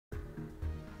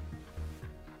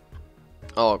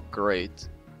Oh, great.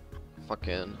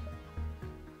 Fucking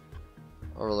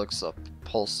overlooks a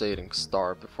pulsating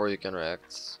star before you can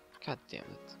react. God damn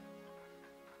it.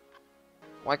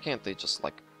 Why can't they just,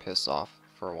 like, piss off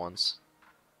for once?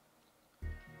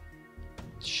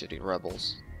 Shitty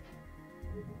rebels.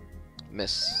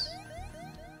 Miss.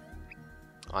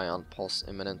 Ion pulse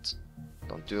imminent.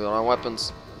 Don't do it on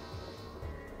weapons.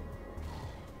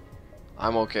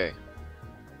 I'm okay.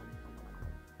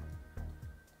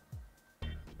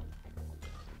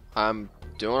 I'm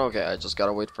doing okay. I just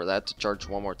gotta wait for that to charge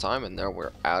one more time, and then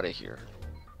we're out of here.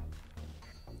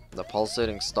 The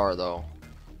pulsating star, though.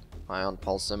 Ion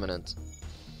pulse imminent.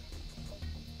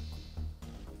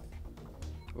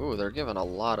 Ooh, they're giving a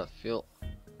lot of fuel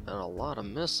and a lot of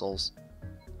missiles.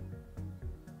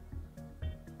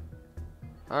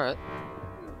 Alright.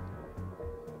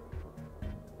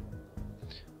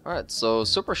 Alright, so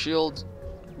Super Shield,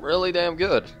 really damn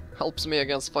good. Helps me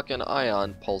against fucking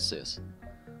ion pulses.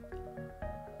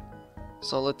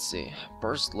 So let's see.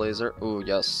 Burst laser. Ooh,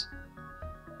 yes.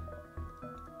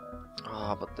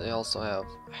 Ah, but they also have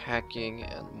hacking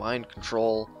and mind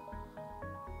control.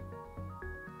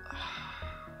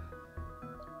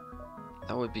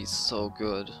 That would be so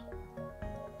good.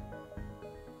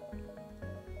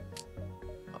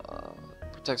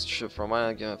 Protects the ship from ion,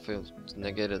 again, feels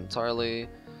negated entirely.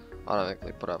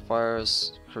 Automatically put out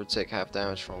fires. Crew take half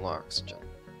damage from low oxygen.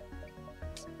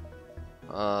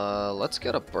 Let's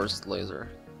get a burst laser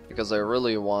because I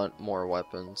really want more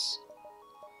weapons.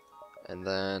 And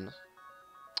then,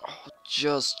 oh,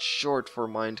 just short for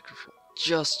mind control.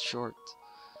 Just short.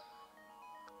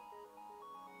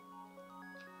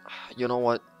 You know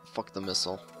what? Fuck the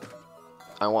missile.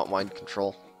 I want mind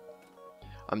control.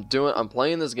 I'm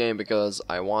playing this game because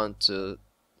I want to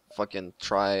fucking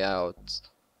try out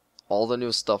all the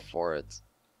new stuff for it.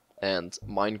 And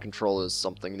mind control is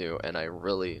something new, and I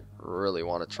really, really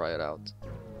want to try it out.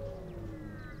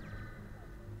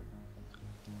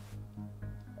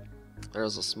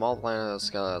 There's a small planet that's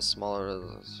got a smaller,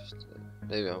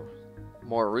 maybe a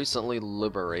more recently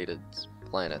liberated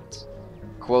planet.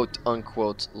 Quote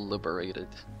unquote liberated.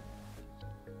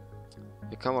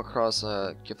 You come across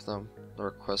give them the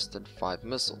requested 5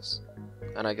 missiles.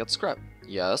 And I get scrap.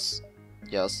 Yes.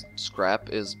 Yes, scrap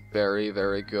is very,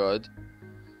 very good.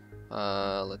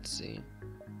 Let's see.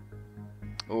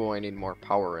 Oh, I need more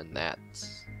power in that.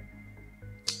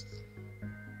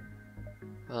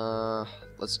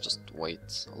 Let's just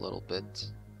wait a little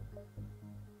bit.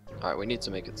 Alright, we need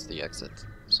to make it to the exit,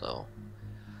 so.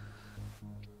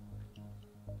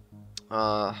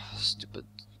 Stupid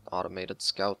automated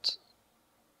scout.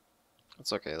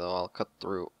 It's okay though, I'll cut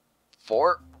through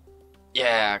 4?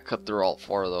 Yeah, cut through all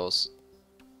 4 of those.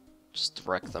 Just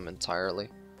wreck them entirely.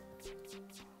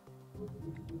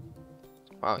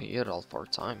 Wow, he hit all 4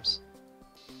 times.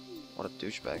 What a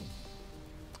douchebag.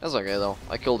 That's okay though,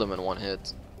 I killed him in 1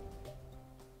 hit.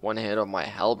 1 hit of my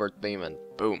halberd beam and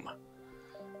boom.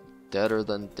 Deader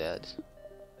than dead.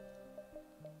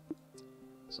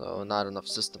 So, not enough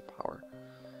system power.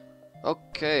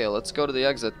 Okay, let's go to the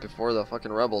exit before the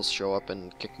fucking rebels show up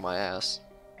and kick my ass.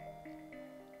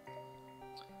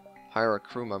 Hire a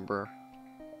crew member.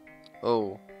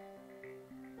 Oh.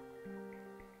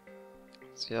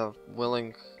 So you have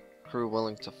crew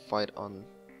willing to fight on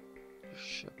your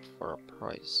ship for a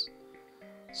price.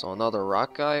 So another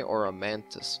rock guy or a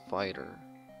mantis fighter?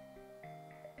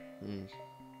 I'm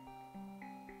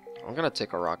gonna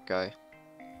take a rock guy.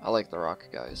 I like the rock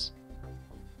guys.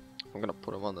 I'm gonna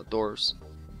put him on the doors.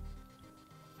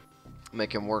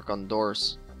 Make him work on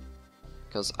doors.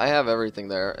 Because I have everything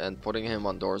there, and putting him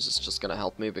on doors is just gonna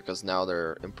help me because now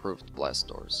they're improved blast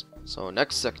doors. So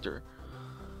next sector.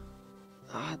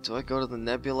 Do I go to the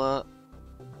nebula?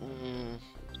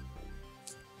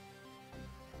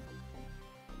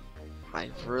 I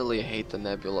really hate the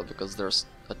nebula because there's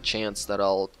a chance that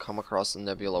I'll come across a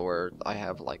nebula where I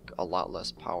have like a lot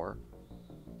less power.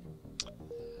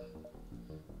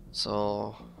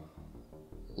 So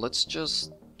let's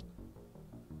just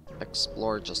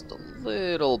explore just a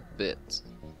little bit.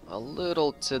 A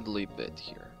little tiddly bit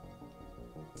here.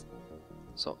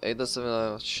 So aid the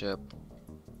civilian ship.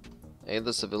 Aid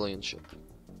the civilian ship.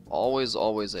 Always,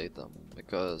 always aid them.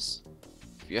 Because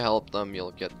if you help them,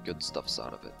 you'll get good stuffs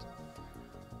out of it.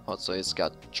 Also, it's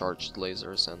got charged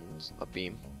lasers and a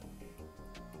beam.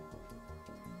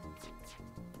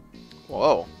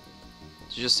 Whoa.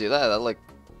 Did you just see that? That like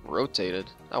rotated.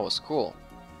 That was cool.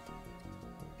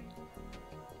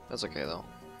 That's okay though.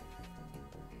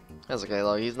 That's okay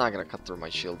though. He's not gonna cut through my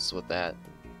shields with that.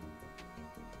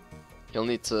 He'll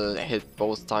need to hit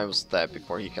both times that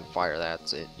before he can fire that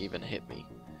to even hit me.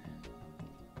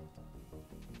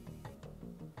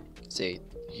 See,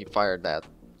 he fired that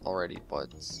already,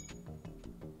 but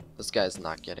this guy's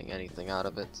not getting anything out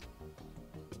of it.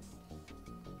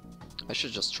 I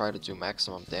should just try to do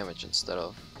maximum damage instead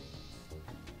of...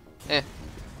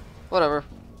 whatever.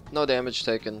 No damage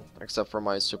taken, except for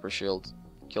my super shield.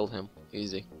 Killed him.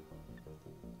 Easy.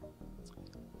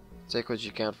 Take what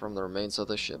you can from the remains of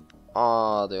the ship.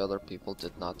 Ah, the other people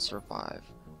did not survive.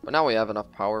 But now we have enough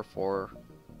power for...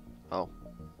 Oh.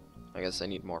 I guess I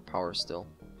need more power still.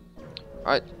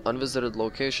 Alright, unvisited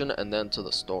location and then to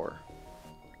the store.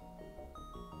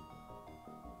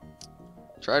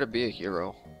 Try to be a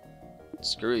hero.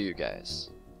 Screw you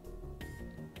guys.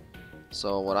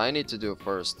 So what I need to do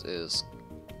first is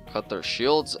cut their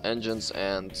shields, engines,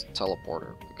 and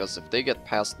teleporter. Because if they get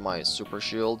past my super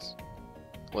shield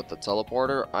with the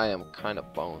teleporter, I am kind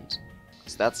of boned.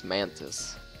 Because that's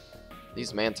Mantis.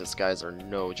 These Mantis guys are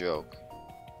no joke.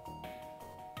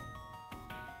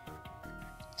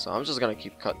 So I'm just gonna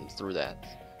keep cutting through that.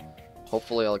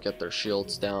 Hopefully I'll get their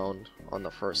shields down on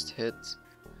the first hit.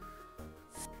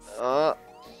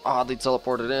 They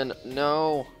teleported in.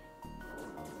 No!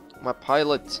 My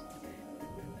pilot!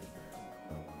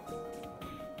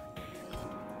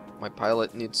 My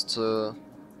pilot needs to...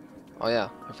 Oh yeah,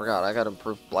 I forgot. I got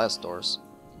improved blast doors.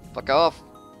 Fuck off!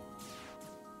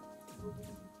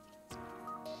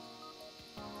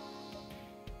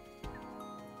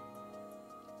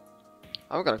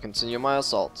 I'm gonna continue my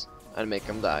assault and make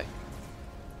him die.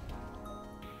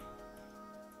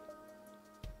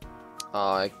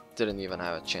 I didn't even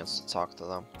have a chance to talk to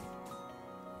them.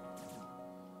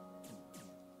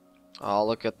 Oh,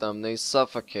 look at them. They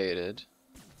suffocated.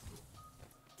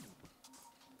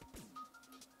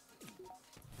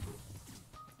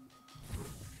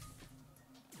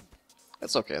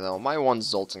 It's okay though. My one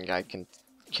Zoltan guy can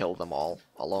kill them all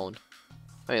alone.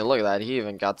 I mean, look at that. He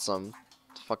even got some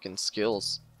fucking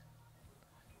skills.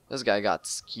 This guy got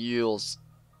skills.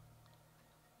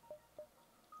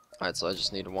 Alright, so I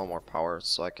just need one more power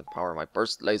so I can power my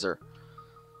burst laser.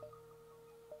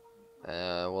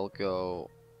 We'll go...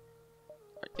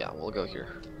 Yeah, we'll go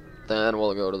here. Then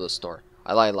we'll go to the store.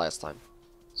 I lied last time.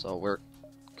 So we're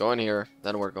going here,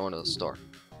 then we're going to the store.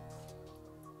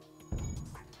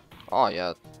 Oh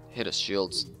yeah, hit his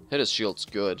shields. Hit his shields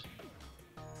good.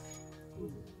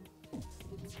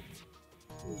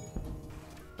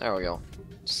 There we go.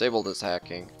 Disabled his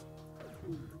hacking.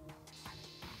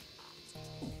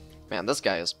 Man, this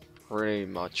guy is pretty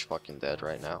much fucking dead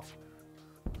right now.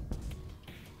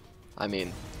 I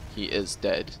mean, he is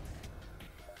dead.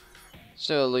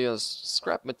 So, Leah's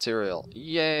scrap material.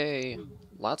 Yay!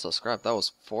 Lots of scrap. That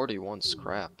was 41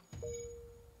 scrap.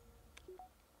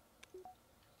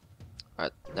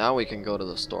 Alright, now we can go to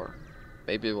the store.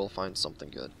 Maybe we'll find something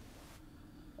good.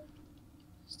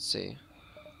 Let's see.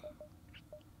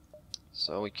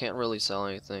 So we can't really sell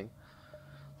anything.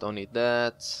 Don't need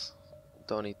that.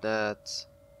 Don't need that.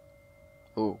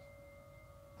 Ooh.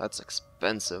 That's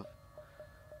expensive.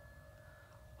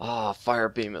 Ah, fire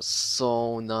beam is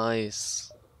so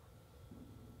nice.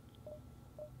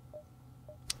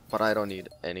 But I don't need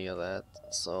any of that.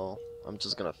 So I'm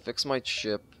just gonna fix my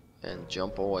ship and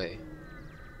jump away.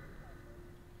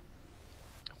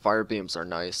 Fire beams are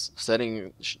nice.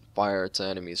 Setting fire to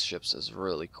enemies' ships is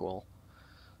really cool.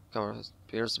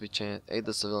 Appears to be chance. Aid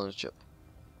the civilian ship.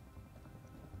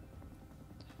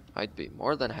 I'd be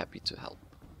more than happy to help.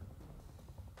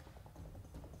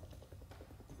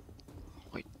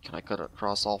 Wait, can I cut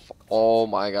across all oh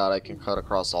my god, I can cut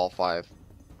across all 5.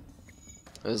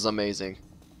 This is amazing.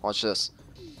 Watch this.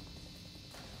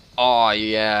 Oh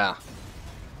yeah.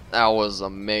 That was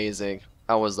amazing.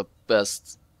 That was the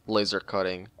best laser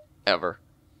cutting ever.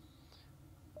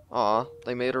 Aw,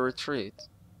 they made a retreat.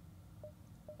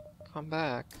 Come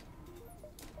back.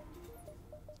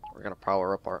 We're gonna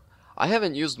power up our... I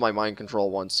haven't used my mind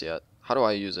control once yet. How do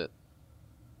I use it?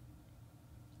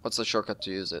 What's the shortcut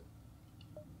to use it?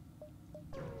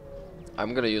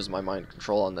 I'm gonna use my mind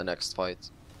control on the next fight.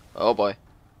 Oh boy.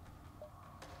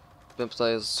 Been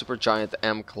plays Super Giant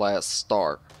M class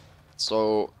star.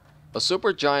 So, a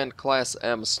Super Giant class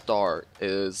M star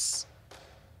is...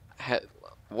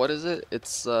 what is it?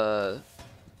 It's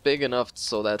big enough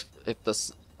so that if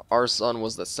our sun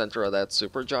was the center of that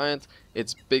supergiant,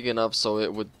 it's big enough so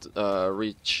it would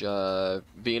reach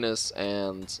Venus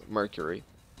and Mercury.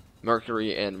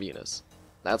 Mercury and Venus.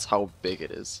 That's how big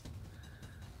it is.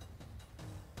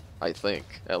 I think,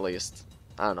 at least.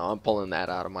 I don't know, I'm pulling that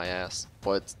out of my ass.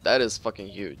 But that is fucking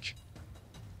huge.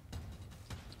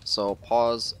 So,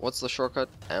 pause. What's the shortcut?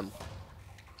 M.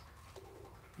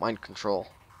 Mind control.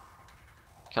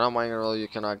 Cannot mind control, you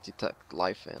cannot detect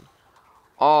life in.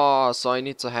 Oh, so I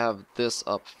need to have this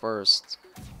up first.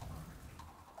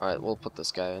 Alright, we'll put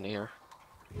this guy in here.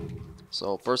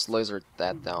 So first laser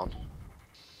that down.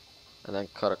 And then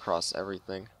cut across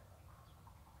everything.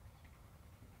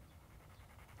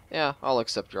 Yeah, I'll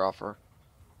accept your offer.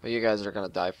 But you guys are gonna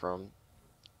die from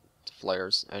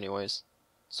flares anyways.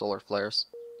 Solar flares.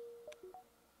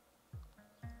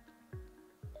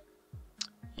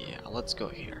 Yeah, let's go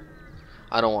here.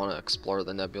 I don't want to explore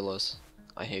the nebulas.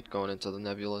 I hate going into the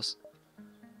nebulas.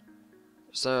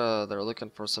 So they're looking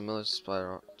for some military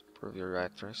spider to improve your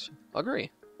reactivation. Agree.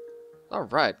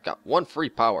 Alright, got one free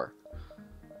power.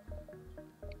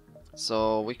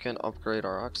 So we can upgrade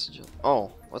our oxygen.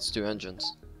 Oh, let's do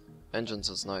engines. Engines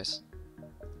is nice.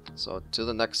 So to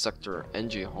the next sector,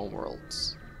 NG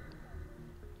homeworlds.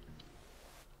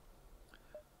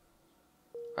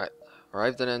 Alright,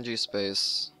 arrived in NG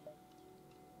space.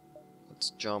 Let's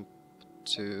jump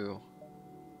to...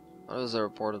 What is the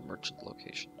reported merchant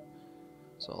location?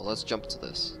 So let's jump to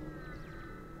this.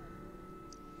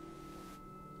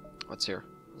 What's here?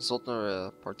 The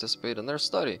Sultan participate in their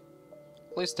study.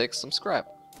 Please take some scrap.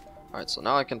 Alright, so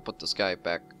now I can put this guy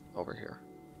back over here.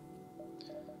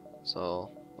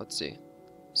 So, let's see.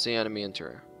 See enemy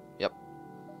interior. Yep.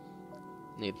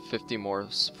 Need 50 more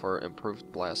for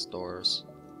improved blast doors.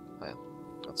 Alright,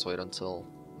 let's wait until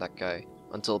that guy,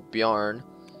 until Bjarn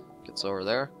gets over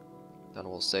there. Then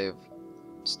we'll save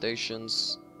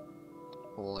stations.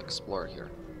 We'll explore here.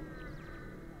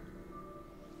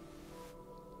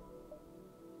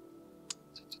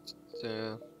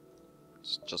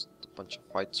 It's just a bunch of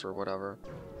fights or whatever.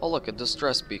 Oh look, a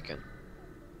distress beacon.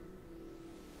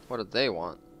 What did they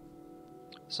want?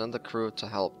 Send the crew to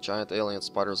help. Giant alien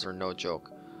spiders are no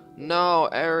joke. No,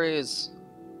 Ares!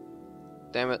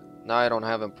 Damn it, now I don't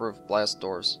have improved blast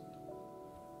doors.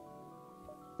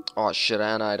 Oh shit,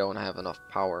 and I don't have enough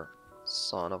power.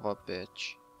 Son of a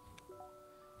bitch.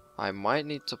 I might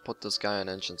need to put this guy on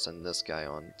engines and this guy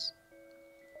on...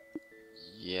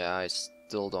 Yeah, I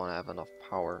still don't have enough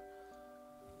power.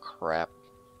 Crap.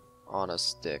 On a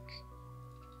stick.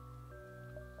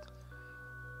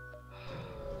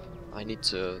 I need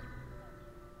to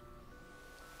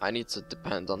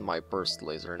depend on my burst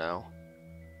laser now.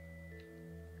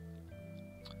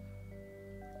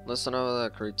 Listen over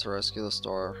that agreed to rescue the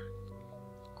store.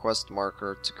 Quest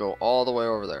marker to go all the way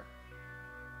over there.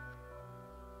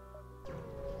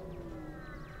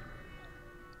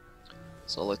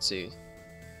 So let's see.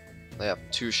 They have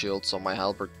 2 shields, so my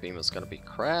halberd beam is gonna be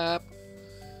crap.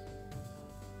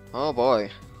 Oh boy.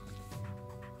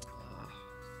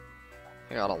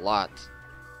 I got a lot.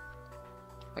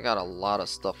 I got a lot of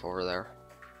stuff over there.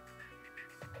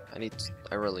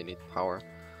 I really need power.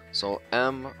 So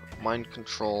M, mind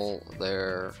control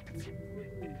their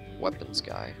weapons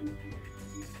guy.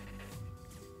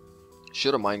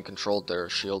 Should have mind controlled their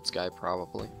shields guy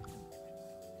probably.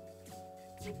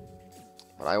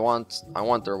 But I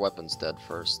want their weapons dead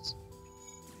first.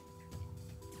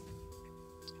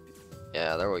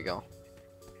 Yeah, there we go.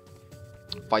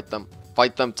 Fight them.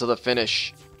 Fight them to the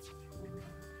finish.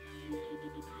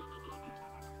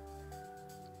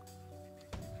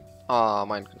 Ah,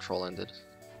 mind control ended.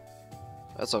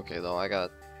 That's okay though. I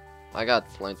got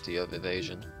plenty of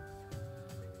evasion.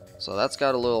 So that's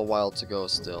got a little while to go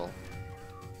still.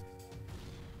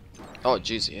 Oh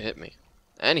jeez, he hit me.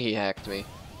 And he hacked me.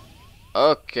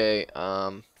 Okay,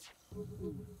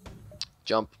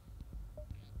 jump.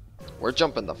 We're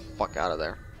jumping the fuck out of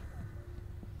there.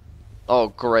 Oh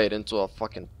great, into a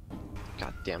fucking...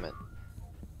 God damn it.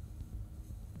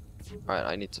 Alright,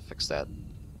 I need to fix that.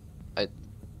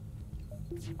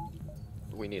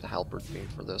 We need a halberd beam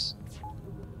for this.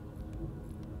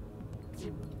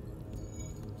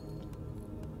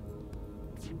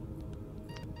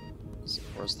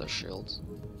 Where's the shields?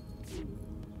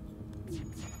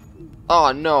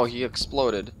 Oh no, he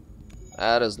exploded.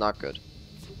 That is not good.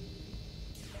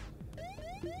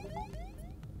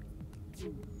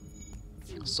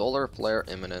 Solar flare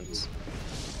imminent.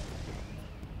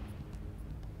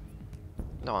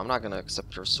 No, I'm not gonna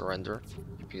accept your surrender,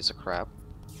 you piece of crap.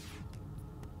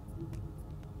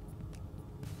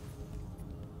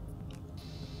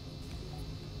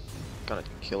 Gonna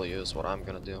kill you is what I'm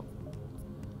gonna do.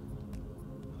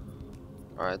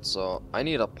 Alright, so I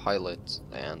need a pilot,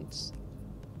 and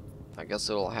I guess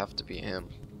it'll have to be him.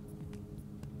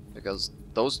 Because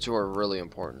those two are really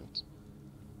important.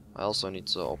 I also need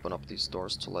to open up these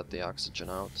doors to let the oxygen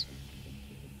out.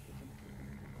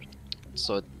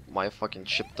 So my fucking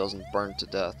ship doesn't burn to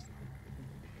death.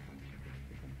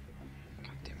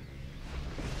 God damn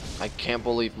it. I can't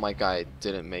believe my guy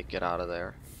didn't make it out of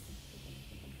there.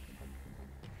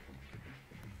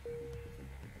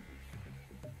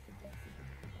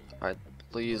 Alright,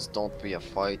 please don't be a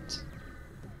fight.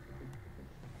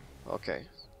 Okay,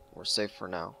 we're safe for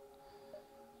now.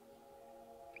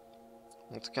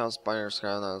 It counts binary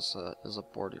scan as a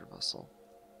board your vessel.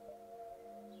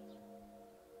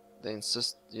 They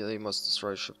insist they must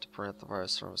destroy a ship to prevent the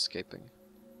virus from escaping.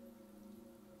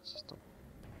 System.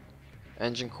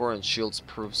 Engine core and shields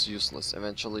proves useless.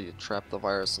 Eventually you trap the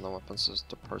virus in the weapon system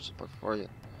to purge it before you.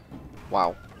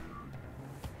 Wow.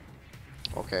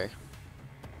 Okay.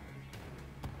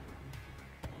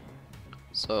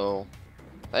 So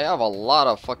they have a lot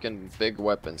of fucking big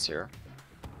weapons here.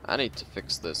 I need to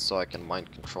fix this so I can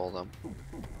mind control them.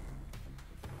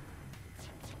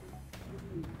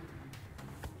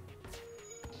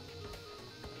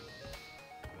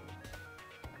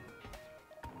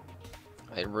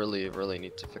 I really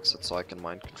need to fix it so I can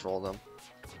mind control them.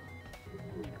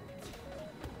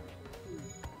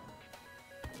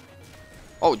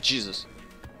 Oh, Jesus.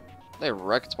 They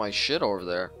wrecked my shit over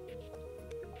there.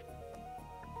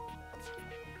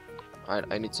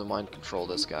 I need to mind control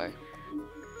this guy.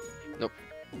 Nope.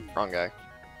 Wrong guy.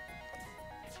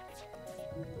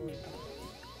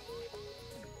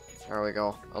 There we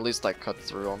go. At least I cut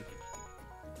through him.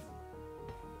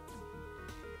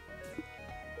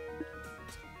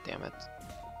 Damn it.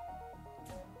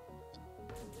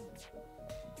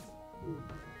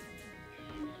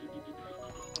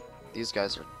 These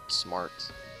guys are smart.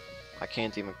 I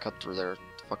can't even cut through their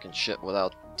fucking shit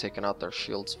without taking out their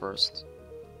shields first.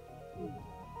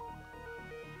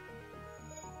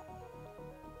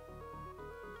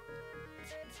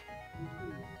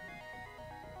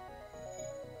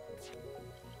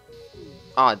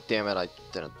 Ah, damn it, I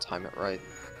didn't time it right.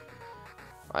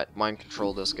 Alright, mind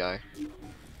control this guy.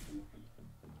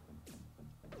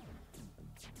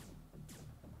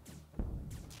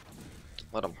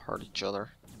 Let them hurt each other.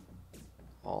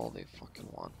 All they fucking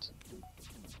want.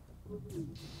 There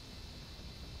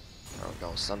we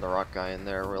go, send the rock guy in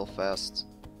there real fast.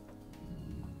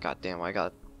 God damn,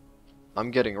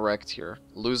 I'm getting wrecked here.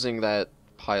 Losing that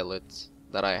pilot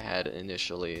that I had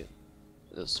initially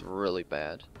is really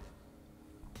bad.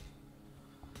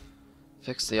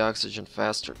 Fix the oxygen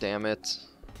faster, damn it.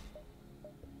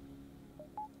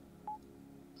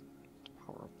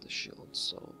 Power up the shield,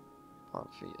 so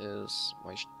Pomfrey is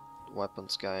my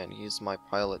weapons guy and he's my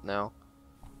pilot now.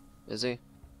 Is he?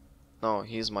 No,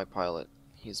 he's my pilot.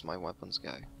 He's my weapons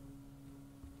guy.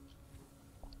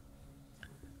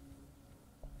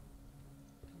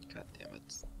 God damn it.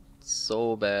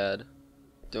 So bad.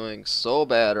 Doing so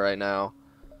bad right now.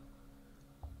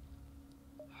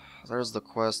 There's the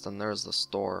quest and there's the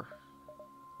store.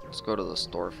 Let's go to the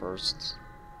store first.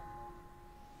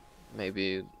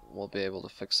 Maybe we'll be able to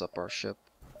fix up our ship.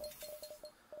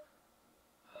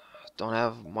 Don't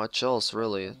have much else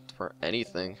really for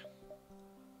anything.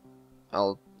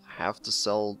 I'll have to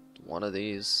sell one of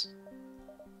these.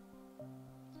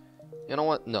 You know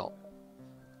what? No.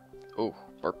 Oh,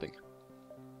 burping.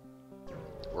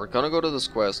 We're gonna go to this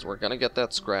quest. We're gonna get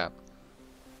that scrap.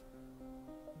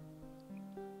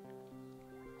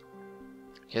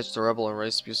 Catch the rebel and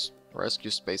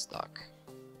rescue Space Dock.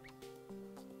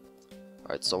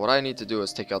 Alright, so what I need to do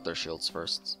is take out their shields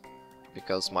first.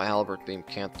 Because my halberd beam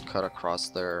can't cut across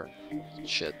their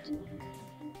shit.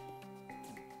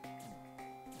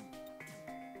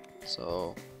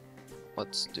 So,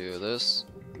 let's do this.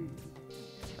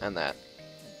 And that.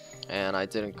 And I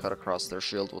didn't cut across their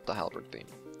shield with the halberd beam.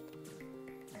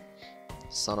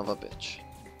 Son of a bitch.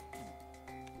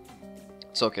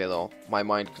 It's okay though. My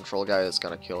mind control guy is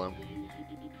gonna kill him.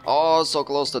 Oh, so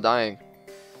close to dying.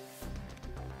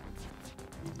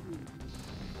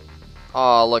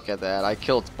 Oh, look at that. I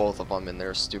killed both of them in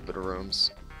their stupid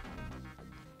rooms.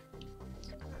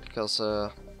 Because,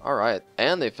 alright.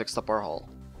 And they fixed up our hull.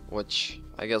 Which,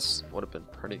 I guess, would have been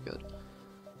pretty good.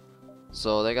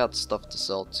 So, they got stuff to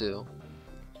sell too.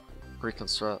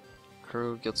 Reconstruct.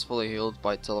 Crew gets fully healed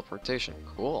by teleportation.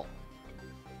 Cool.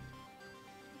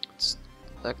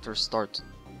 Vector start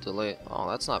delay. Oh,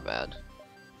 that's not bad.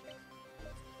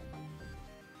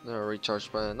 They're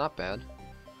recharged by not bad.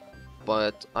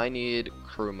 But I need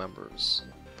crew members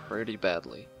pretty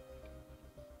badly.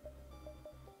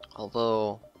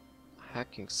 Although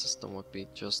hacking system would be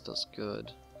just as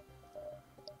good.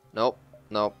 Nope,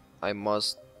 nope. I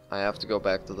have to go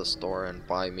back to the store and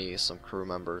buy me some crew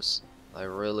members. I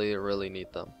really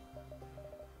need them.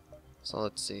 So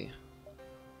let's see.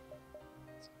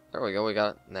 There we go, we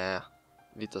got it. Nah.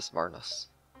 Vitas Varnas.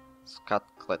 Scott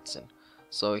Kletzen.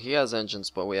 So he has engines,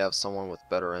 but we have someone with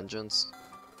better engines.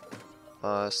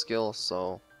 Skill,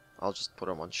 so I'll just put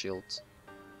him on shields.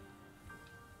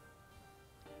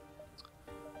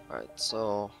 Alright,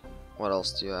 so what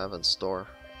else do you have in store?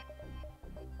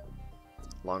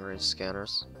 Long range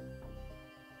scanners.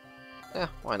 Yeah,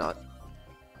 why not?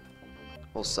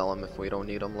 We'll sell them if we don't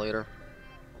need them later.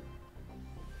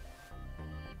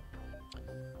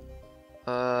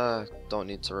 Don't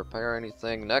need to repair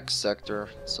anything. Next sector,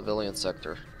 civilian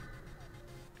sector.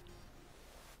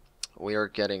 We are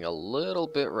getting a little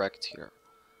bit wrecked here.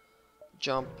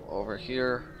 Jump over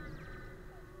here.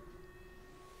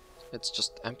 It's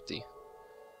just empty.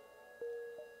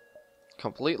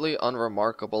 Completely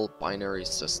unremarkable binary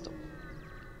system.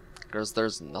 Because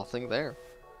there's nothing there.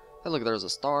 Hey look, there's a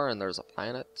star and there's a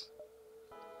planet.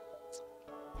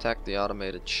 Attack the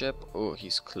automated ship. Ooh,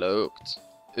 he's cloaked.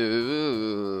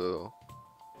 Ooh.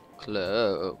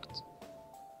 Cloaked.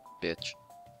 Bitch.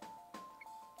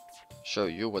 Show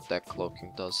you what that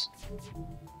cloaking does.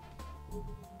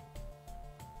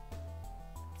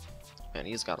 Man,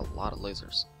 he's got a lot of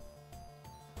lasers.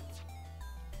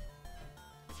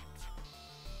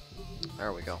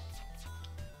 There we go.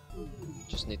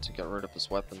 Just need to get rid of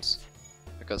his weapons.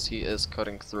 Because he is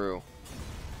cutting through.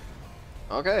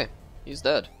 Okay, he's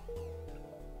dead.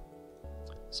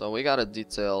 So we got a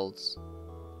detailed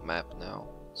map now.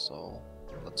 So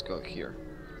let's go here.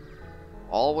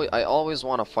 I always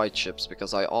want to fight ships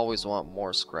because I always want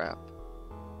more scrap.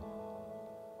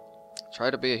 Try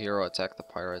to be a hero, attack the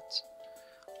pirates.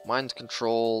 Mind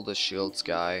control the shields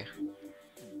guy.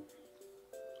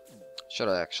 Should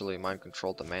have actually mind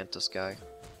controlled the mantis guy.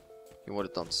 He would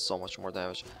have done so much more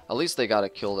damage. At least they gotta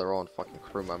kill their own fucking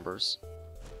crew members,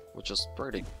 which is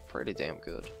pretty damn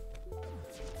good.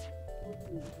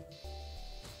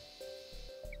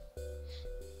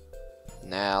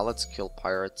 Nah, let's kill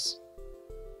pirates.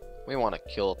 We want to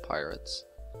kill pirates.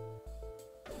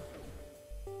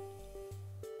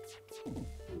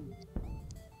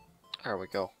 There we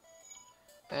go.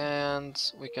 And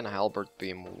we can halberd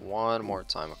beam one more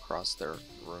time across their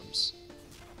rooms.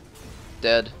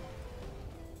 Dead.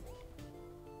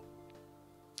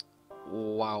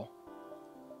 Wow.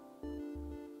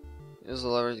 Use the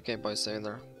lever you gain by saving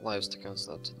their lives to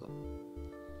cancel that to them.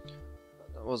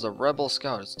 That was a rebel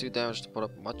scout. It's too damaged to put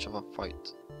up much of a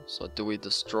fight. So do we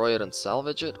destroy it and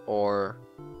salvage it, or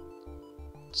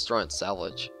destroy and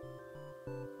salvage?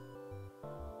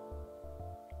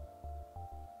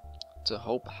 To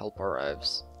hope help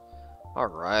arrives.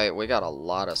 Alright, we got a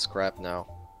lot of scrap now.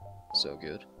 So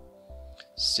good.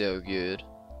 So good.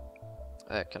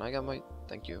 Hey, can I get my...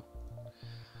 Thank you.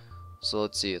 So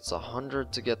let's see, it's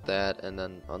 100 to get that, and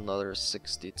then another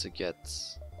 60 to get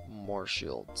more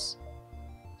shields.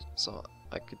 So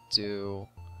I could do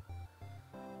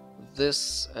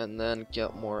this and then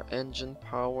get more engine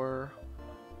power.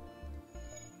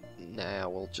 Nah,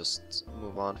 we'll just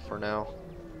move on for now.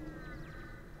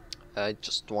 I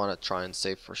just want to try and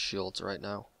save for shields right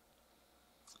now.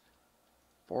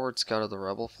 Forward scout of the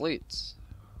rebel fleet.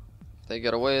 If they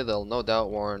get away, they'll no doubt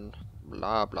warn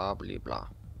blah blah blah blah.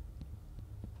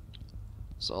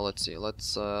 So let's see,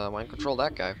 let's mind control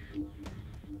that guy.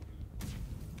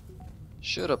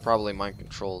 Should have probably mind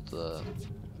controlled the...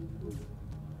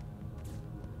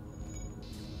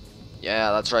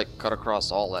 Yeah, that's right, cut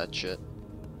across all that shit.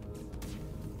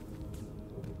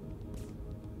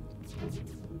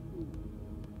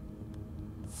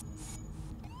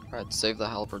 Alright, save the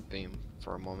halberd beam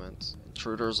for a moment.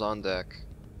 Intruders on deck.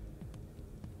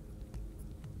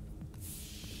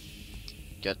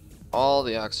 Get all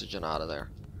the oxygen out of there.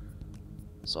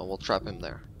 So we'll trap him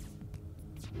there.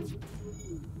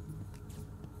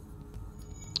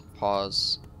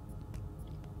 Pause.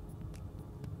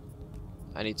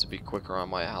 I need to be quicker on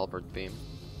my halberd beam.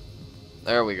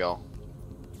 There we go.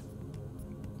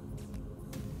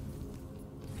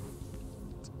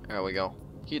 There we go.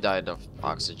 He died of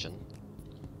oxygen.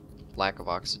 Lack of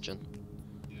oxygen.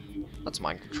 Let's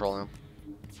mind control him.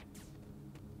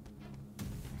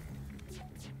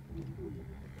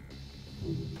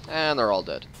 And they're all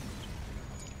dead.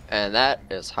 And that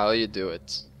is how you do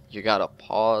it. You gotta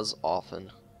pause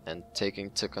often and take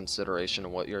into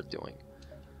consideration what you're doing.